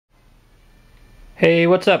Hey,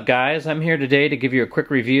 what's up guys? I'm here today to give you a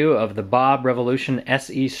quick review of the Bob Revolution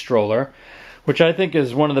SE stroller, which I think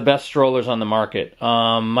is one of the best strollers on the market.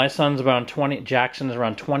 My son's around 20, Jackson is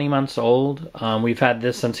around 20 months old. We've had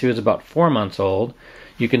this since he was about 4 months old.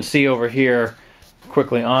 You can see over here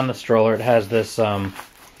quickly on the stroller it has this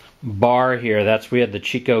bar here. We had the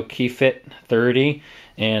Chico KeyFit 30,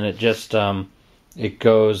 and it just it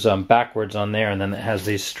goes backwards on there, and then it has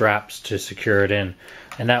these straps to secure it in.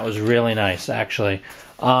 And that was really nice, actually.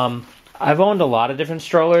 I've owned a lot of different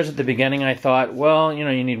strollers. At the beginning I thought, well, you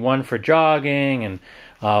know, you need one for jogging, and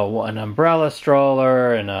an umbrella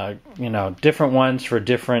stroller, and you know, different ones for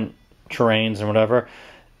different terrains and whatever.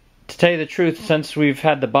 To tell you the truth, since we've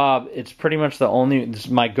had the Bob, it's pretty much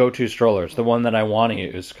my go-to stroller. It's the one that I want to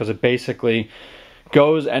use, because it basically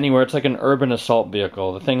goes anywhere. It's like an urban assault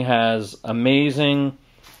vehicle. The thing has amazing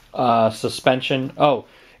suspension. Oh,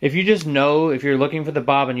 if you're looking for the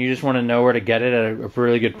Bob and you just want to know where to get it at a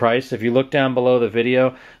really good price, if you look down below the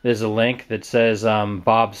video, there's a link that says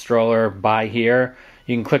Bob stroller, buy here.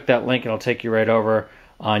 You can click that link and it'll take you right over,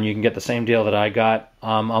 and you can get the same deal that I got.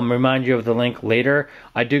 I'll remind you of the link later.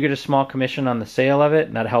 I do get a small commission on the sale of it,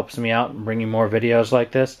 and that helps me out in bringing more videos like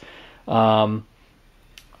this. I'll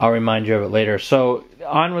remind you of it later. So,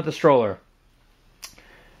 on with the stroller.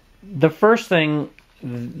 The first thing,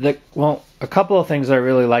 a couple of things I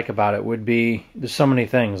really like about it would be, there's so many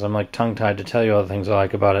things, I'm like tongue-tied to tell you all the things I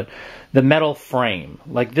like about it. The metal frame.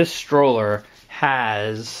 Like, this stroller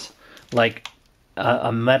has like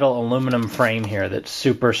a metal aluminum frame here that's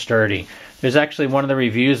super sturdy. There's actually one of the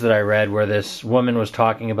reviews that I read where this woman was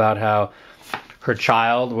talking about how her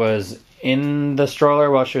child was in the stroller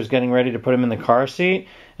while she was getting ready to put him in the car seat,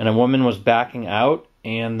 and a woman was backing out,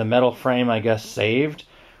 and the metal frame, I guess, saved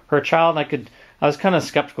her child. I was kind of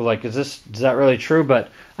skeptical, like, is that really true? But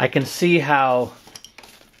I can see how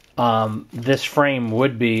this frame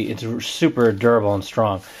would be. It's super durable and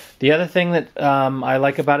strong. The other thing that I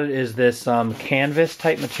like about it is this canvas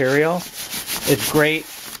type material. It's great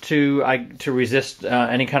to resist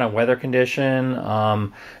any kind of weather condition,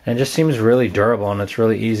 and it just seems really durable, and it's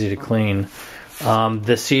really easy to clean.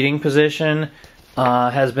 The seating position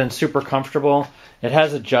has been super comfortable. It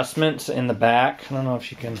has adjustments in the back. I don't know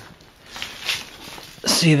if you can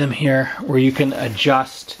see them here, where you can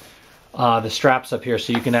adjust the straps up here,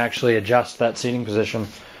 so you can actually adjust that seating position.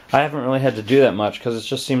 I haven't really had to do that much, because it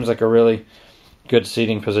just seems like a really good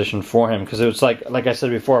seating position for him, because it was like I said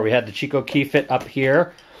before, we had the Chico KeyFit up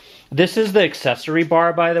here. This is the accessory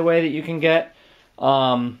bar, by the way, that you can get,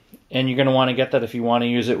 and you're going to want to get that if you want to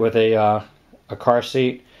use it with a car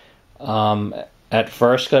seat at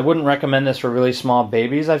first, because I wouldn't recommend this for really small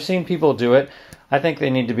babies. I've seen people do it. I think they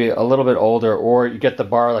need to be a little bit older, or you get the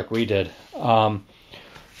bar like we did.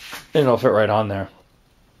 It'll fit right on there.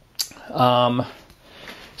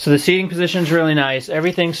 So the seating position is really nice.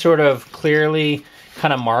 Everything's sort of clearly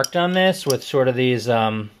kind of marked on this with sort of these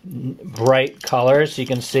bright colors, so you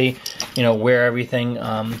can see, you know, where everything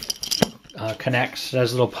connects.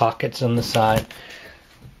 There's little pockets on the side.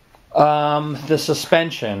 The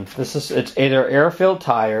suspension. It's either air-filled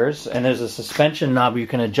tires, and there's a suspension knob where you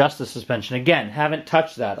can adjust the suspension. Again, haven't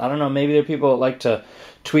touched that. I don't know, maybe there are people that like to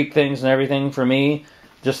tweak things and everything. For me,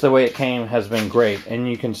 just the way it came has been great. And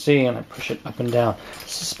you can see, and I push it up and down,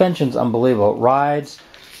 suspension's unbelievable. It rides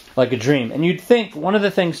like a dream. And you'd think, one of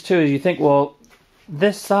the things too, is you think, well,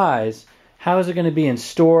 this size, how is it going to be in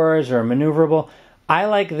stores or maneuverable? I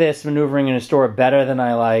like this maneuvering in a store better than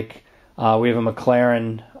I like, we have a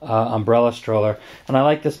McLaren umbrella stroller, and I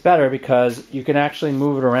like this better because you can actually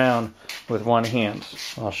move it around with one hand.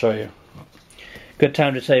 I'll show you. Good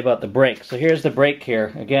time to tell you about the brake. So here's the brake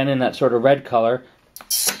here, again in that sort of red color.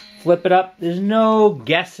 Flip it up. There's no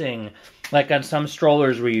guessing like on some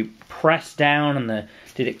strollers where you press down and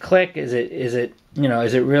did it click? Is it you know,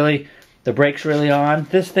 is it really, the brake's really on?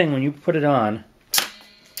 This thing, when you put it on,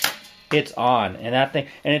 it's on, and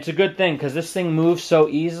it's a good thing, because this thing moves so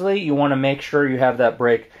easily. You want to make sure you have that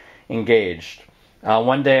brake engaged.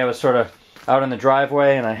 One day I was sort of out in the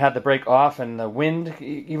driveway, and I had the brake off, and the wind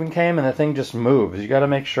even came, and the thing just moves. You got to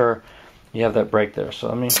make sure you have that brake there. So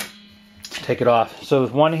let me take it off. So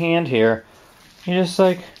with one hand here, you just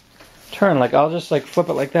like turn, like I'll just like flip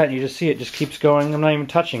it like that, and you just see it just keeps going. I'm not even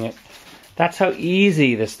touching it. That's how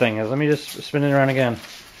easy this thing is. Let me just spin it around again.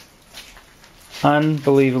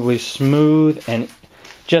 Unbelievably smooth and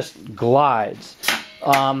just glides.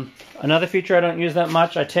 Another feature I don't use that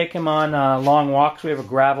much, I take him on long walks. We have a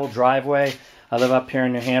gravel driveway. I live up here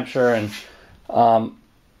in New Hampshire, and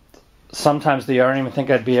sometimes I don't even think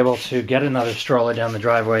I'd be able to get another stroller down the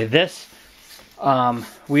driveway. This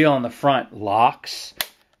wheel in the front locks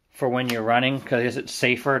for when you're running because it's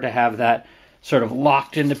safer to have that sort of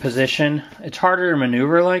locked into position. It's harder to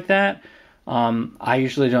maneuver like that. I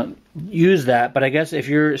usually don't use that, but I guess if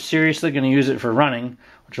you're seriously going to use it for running,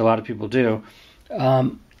 which a lot of people do,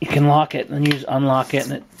 you can lock it and unlock it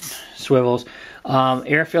and it swivels.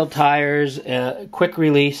 Air-filled tires, quick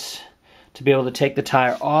release to be able to take the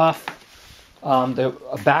tire off. The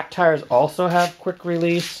back tires also have quick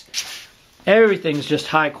release. Everything's just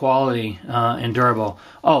high quality and durable.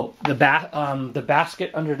 Oh, the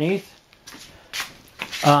basket underneath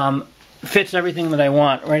fits everything that I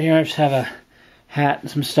want. Right here I just have a hat and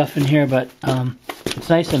some stuff in here, but it's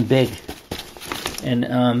nice and big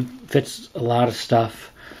and fits a lot of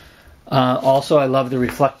stuff. Also, I love the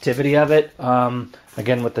reflectivity of it.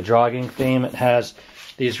 Again, with the jogging theme, it has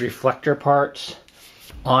these reflector parts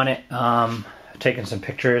on it. I've taken some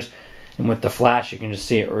pictures, and with the flash you can just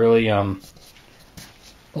see it really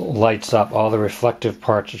lights up all the reflective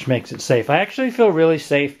parts, which makes it safe. I actually feel really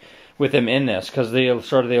safe with him in this because the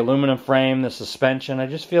sort of the aluminum frame, the suspension, I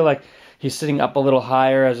just feel like he's sitting up a little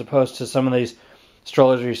higher as opposed to some of these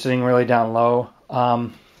strollers where you're sitting really down low.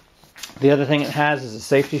 The other thing it has is a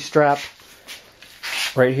safety strap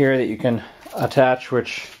right here that you can attach,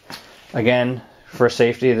 which again, for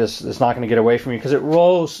safety, this is not going to get away from you because it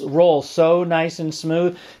rolls so nice and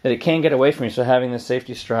smooth that it can't get away from you. So having this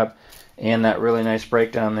safety strap and that really nice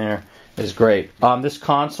breakdown there is great. This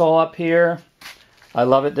console up here, I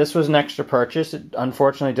love it. This was an extra purchase. It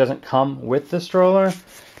unfortunately doesn't come with the stroller.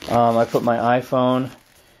 I put my iPhone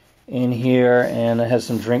in here and it has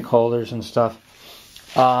some drink holders and stuff.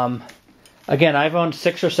 Again, I've owned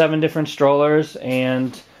 6 or 7 different strollers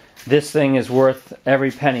and this thing is worth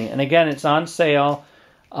every penny. And again, it's on sale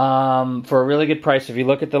for a really good price. If you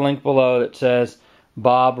look at the link below that says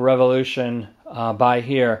Bob Revolution, buy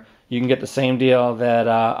here, you can get the same deal that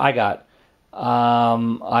I got.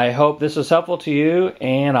 I hope this was helpful to you,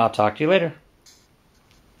 and I'll talk to you later.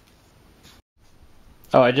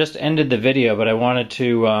 Oh, I just ended the video, but I wanted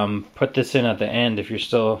to put this in at the end if you're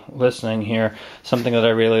still listening here. Something that I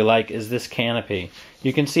really like is this canopy.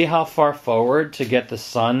 You can see how far forward to get the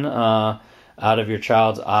sun out of your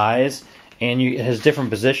child's eyes, and it has different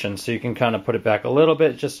positions, so you can kind of put it back a little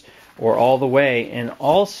bit, or all the way. And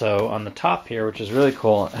also on the top here, which is really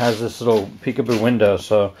cool, it has this little peekaboo window,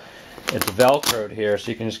 so it's velcroed here,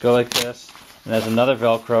 so you can just go like this, and there's another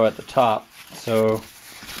velcro at the top, so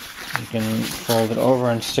you can fold it over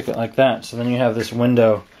and stick it like that. So then you have this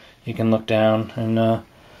window you can look down and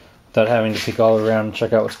without having to peek all around and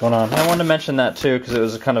check out what's going on. I wanted to mention that too because it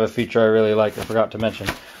was kind of a feature I really like. I forgot to mention.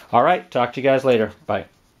 Alright, talk to you guys later. Bye.